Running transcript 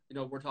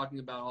we're talking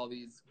about all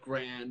these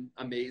grand,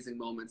 amazing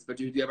moments, but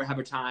do you ever have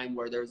a time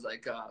where there's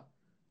like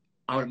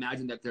I would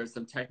imagine that there's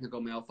some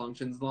technical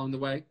malfunctions along the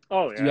way.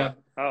 Oh Do you yeah. have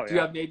Oh do you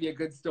yeah. have maybe a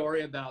good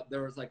story about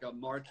there was like a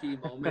marquee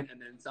moment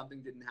and then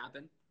something didn't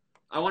happen?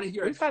 I want to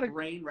hear a We've had a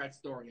train wreck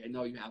story. I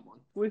know you have one.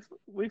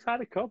 we've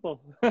had a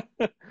couple.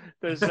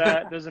 there's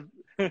there's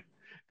a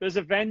there's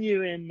a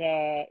venue in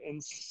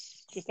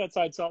just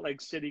outside Salt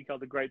Lake City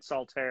called the Great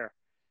Saltaire,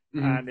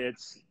 Hmm. and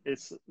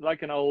it's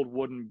like an old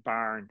wooden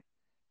barn,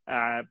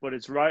 but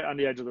it's right on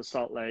the edge of the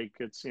Salt Lake.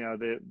 It's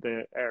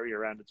the area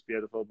around it's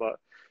beautiful, but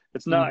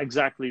it's not Hmm.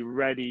 exactly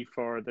ready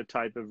for the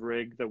type of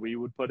rig that we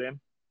would put in.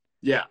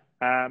 Yeah.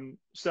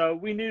 So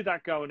we knew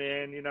that going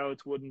in.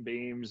 It's wooden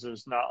beams.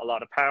 There's not a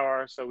lot of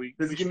power, so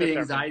This is we giving me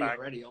stripped everything anxiety back.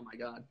 already. Oh my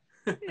God.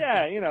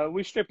 Yeah,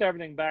 we stripped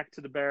everything back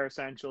to the bare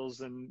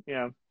essentials, and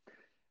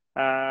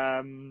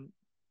um,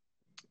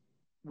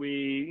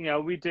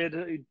 we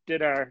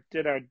did our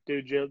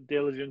due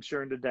diligence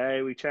during the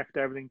day. We checked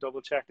everything,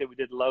 double checked it. We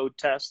did load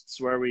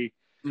tests where we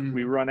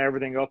Hmm. run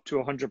everything up to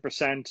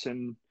 100%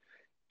 and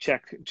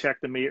check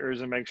the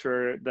meters and make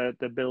sure that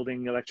the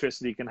building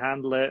electricity can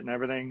handle it and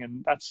everything.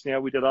 And that's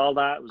we did all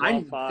that. It was I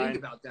all didn't even think fine.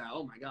 about that.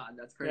 Oh my God,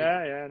 that's crazy.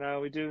 Yeah, yeah,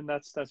 no, we do, and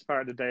that's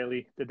part of the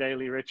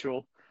daily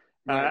ritual.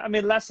 Right. I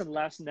mean, less and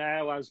less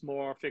now as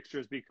more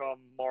fixtures become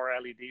more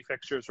LED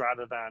fixtures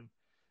rather than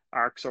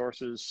arc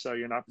sources, so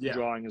you're not Yeah,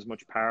 drawing as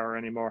much power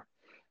anymore.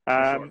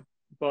 for sure.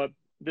 But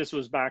this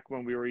was back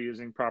when we were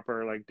using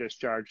proper like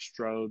discharge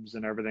strobes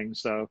and everything.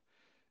 So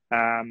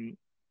um,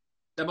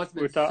 That must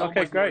have we been thought, so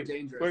okay, much more great.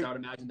 dangerous. We're I would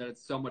imagine that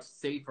it's so much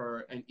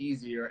safer and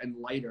easier and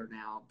lighter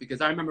now.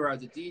 Because I remember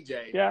as a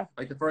DJ, yeah,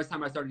 like the first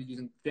time I started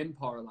using thin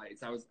par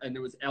lights, and it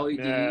was yeah,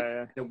 LED, yeah.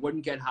 and it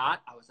wouldn't get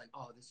hot. I was like,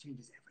 oh, this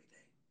changes everything.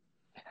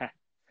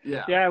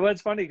 Yeah. Yeah, well,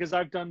 it's funny because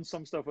I've done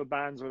some stuff with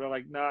bands where they're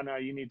like, "No, no,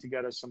 you need to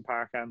get us some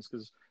power cans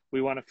because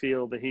we want to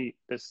feel the heat.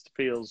 This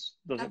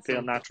doesn't That's feel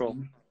so natural."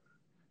 dumb.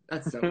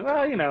 That's so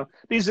Well, dumb.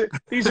 these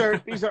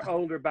are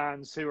older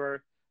bands who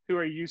are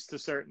used to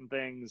certain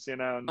things,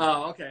 and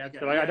Oh, okay, okay.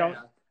 they're like, Yeah, yeah,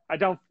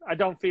 yeah. I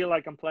don't feel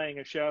like I'm playing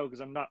a show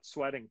because I'm not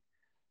sweating.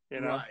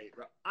 Right,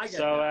 right. I get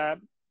So that.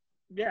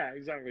 yeah,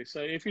 exactly. So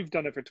if you've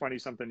done it for 20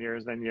 something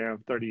years, then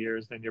 30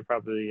 years, then you're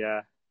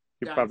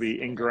That's,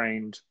 probably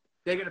ingrained.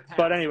 they're going to But pass.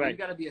 But you anyway,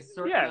 got to be a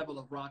certain yeah. level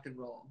of rock and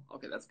roll.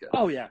 Okay, that's good.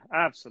 Oh yeah,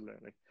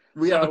 absolutely.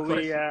 We have a So we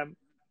question.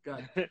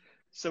 Good.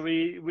 so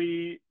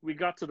we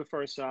got to the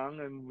first song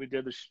and we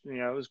did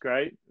it was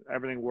great.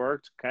 Everything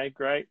worked. Okay,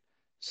 great.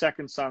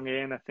 Second song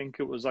in, I think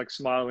it was like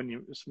Smile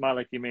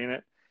Like You Mean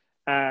It.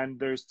 And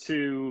there's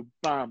two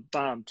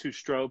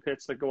strobe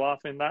hits that go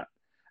off in that.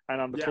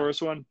 And on the Yeah.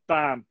 first one,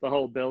 bam, the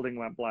whole building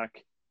went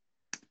black.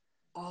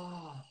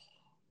 Oh,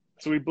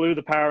 So we blew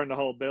the power in the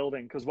whole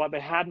building because what they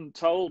hadn't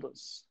told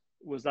us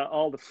was that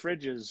all the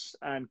fridges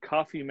and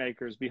coffee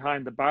makers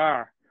behind the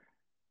bar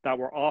that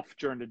were off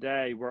during the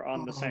day were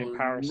on the same oh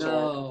power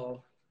source,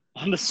 no.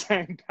 on the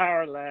same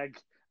power leg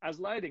as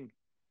lighting.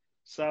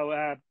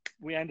 So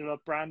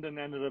Brandon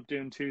ended up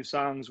doing two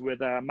songs with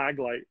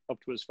Maglite up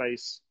to his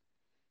face,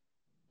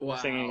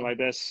 singing Wow. like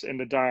this in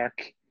the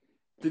dark,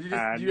 Do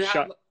and you have,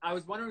 shot. I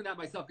was wondering that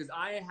myself because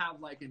I have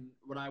like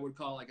what I would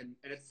call and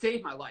it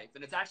saved my life.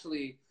 And it's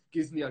actually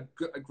gives me a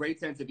great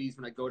sense of ease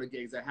when I go to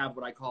gigs. I have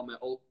what I call my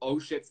oh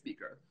shit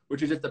speaker,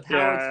 which is just a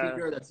powered Yeah,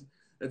 speaker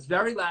that's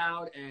very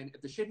loud. And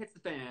if the shit hits the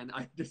fan,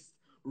 I just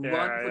yeah,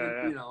 run for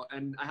yeah, yeah.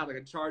 and I have like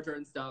a charger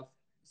and stuff.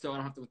 So I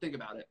don't have to think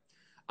about it.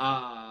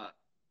 Uh,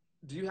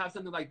 do you have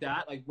something like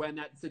that? Like when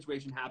that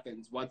situation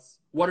happens,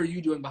 what are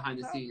you doing behind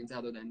the scenes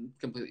other than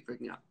completely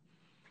freaking out?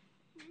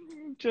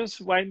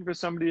 Just waiting for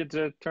somebody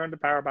to turn the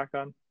power back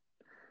on.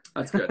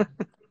 That's good.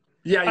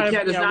 Yeah, you And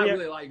can't. There's not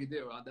really a lot you can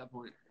do at that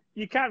point.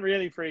 you can't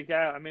really freak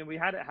out. I mean, we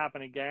had it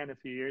happen again a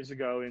few years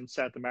ago in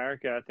South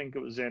America. I think it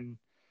was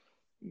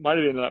might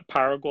have been like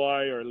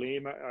Paraguay or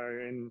Lima or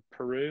in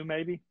Peru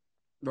maybe.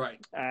 Right.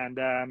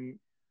 And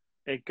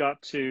it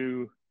got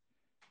to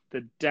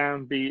the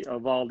downbeat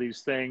of all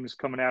these things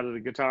coming out of the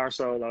guitar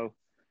solo.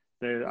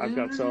 I've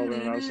got soldier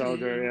and no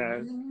soldier.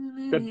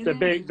 Yeah, the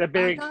big the I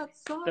big got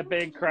the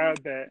big soul.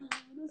 crowd bit.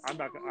 I'm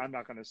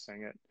not going to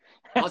sing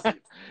I'll see.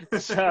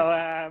 it.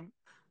 So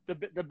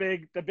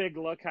the big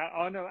look at.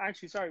 Oh no,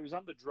 actually, sorry, it was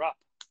on the drop.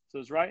 So it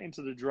was right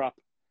into the drop.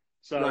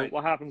 So Right.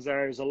 what happens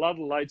there is a lot of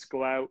lights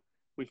go out.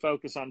 We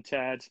focus on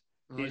Ted.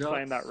 I He's got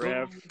playing that soul.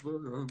 riff.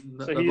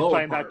 So The he's lower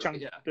playing that part, right?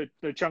 chunk, Yeah.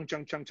 the chunk,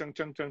 chunk, chunk, chunk,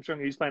 chunk, chunk,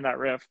 chunk. He's playing that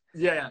riff.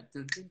 Yeah. Yeah.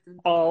 Dun, dun, dun,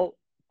 dun.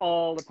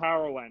 All the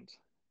power went.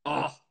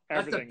 Oh, that's the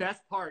Everything.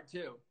 best part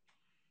too.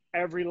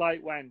 Every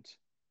light went,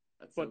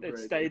 That's so but it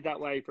crazy. stayed that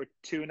way for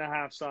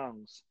 2.5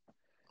 songs.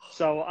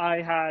 So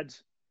I had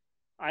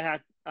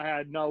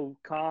no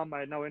comm, I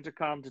had no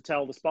intercom to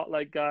tell the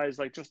spotlight guys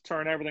like just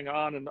turn everything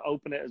on and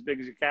open it as big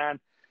as you can.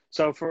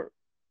 So for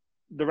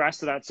the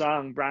rest of that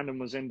song, Brandon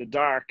was in the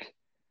dark,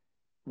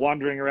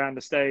 wandering around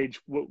the stage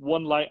with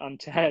one light on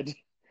Ted,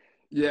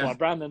 while Yeah.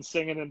 Brandon's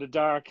singing in the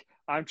dark.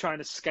 I'm trying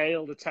to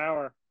scale the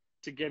tower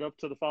to get up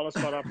to the follow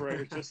spot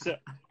operator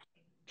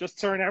just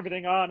turn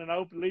everything on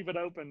and leave it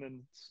open,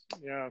 and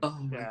Oh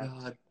my yeah.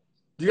 God.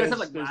 Do you guys have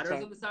like There's ladders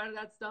time. on the side of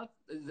that stuff?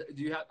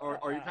 Do you have,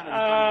 or are you kind of just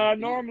on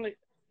your feet?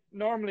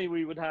 Normally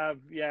we would have,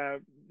 yeah,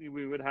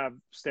 we would have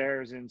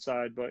stairs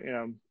inside, but you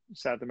know,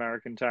 South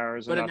American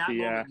towers are But in that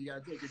moment, you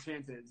got to take your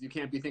chances. You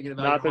can't be thinking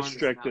about your not the harness in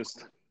that strictest.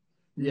 moment.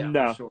 Yeah, for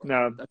No, sure.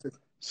 no, That's just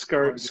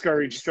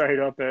scurried straight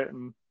up it,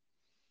 and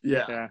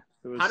yeah. yeah,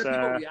 it How was. do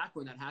people react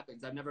when that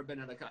happens? I've never been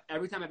at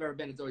every time I've ever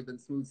been, it's always been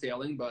smooth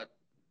sailing. But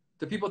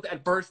do people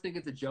at first think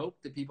it's a joke?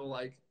 Do people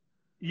like?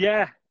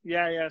 Yeah.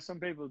 Some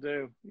people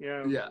do. You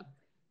know, Yeah,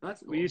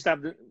 that's cool. we used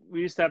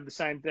to have the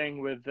same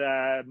thing with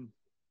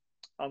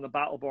on the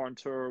Battleborn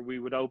tour. We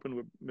would open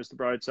with Mr.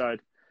 Brightside,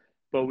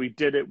 but we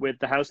did it with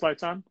the house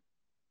lights on.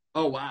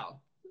 Oh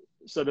wow.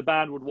 So the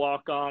band would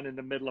walk on in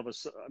the middle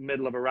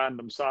of a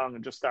random song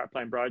and just start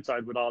playing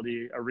Brightside with all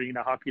the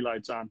arena hockey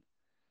lights on,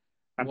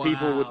 and Wow.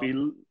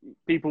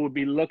 people would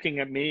be looking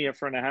at me in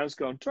front of the house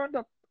going, "Turn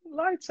the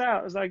lights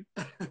out." I was like,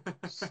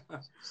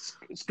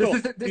 "It's cool."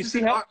 This is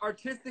an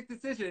artistic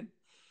decision.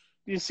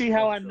 You see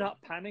how I'm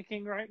not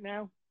panicking right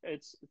now?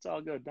 It's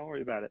all good. Don't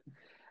worry about it.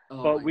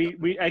 Oh But my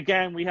we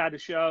again we had a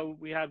show.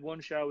 We had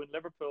one show in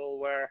Liverpool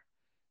where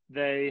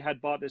they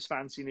had bought this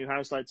fancy new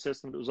house light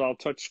system that was all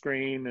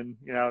touchscreen, and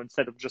you know,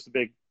 instead of just a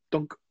big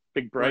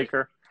big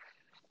breaker.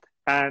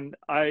 Right. And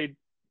I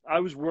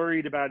was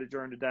worried about it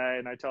during the day,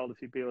 and I told a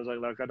few people, I was like,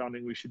 "Look, I don't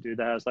think we should do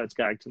the house lights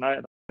gag tonight. I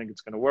don't think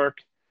it's going to work."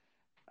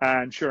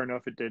 And sure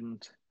enough, it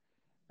didn't.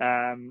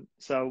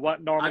 So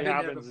what normally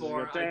happens is you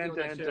go I deal with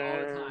that shit all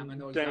the time. I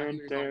know exactly what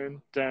you're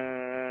talking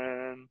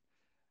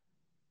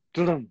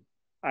about.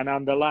 And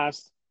on the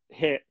last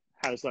hit,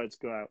 house lights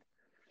go out.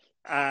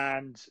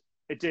 And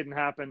it didn't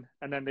happen.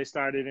 And then they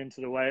started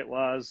Into the Way It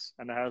Was,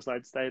 and the house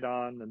lights stayed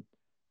on. And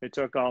it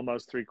took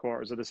almost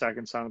 3/4 of the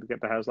second song to get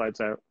the house lights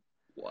out.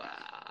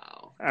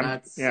 Wow.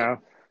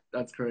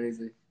 That's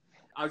crazy.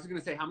 I was just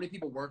going to say, how many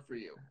people work for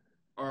you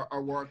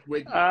or work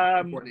with you,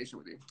 in coordination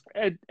with you?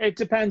 It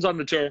depends on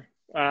the tour.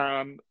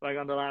 Like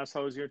on the last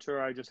Hozier tour,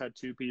 I just had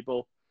 2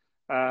 people.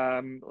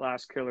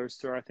 Last Killers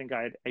tour, I think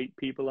I had 8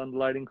 people on the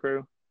lighting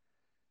crew.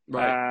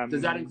 Right.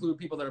 Does that include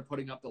people that are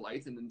putting up the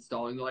lights and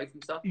installing the lights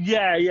and stuff?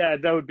 Yeah,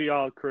 that would be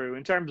all crew.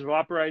 In terms of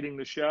operating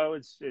the show,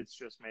 it's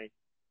just me.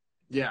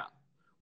 Yeah.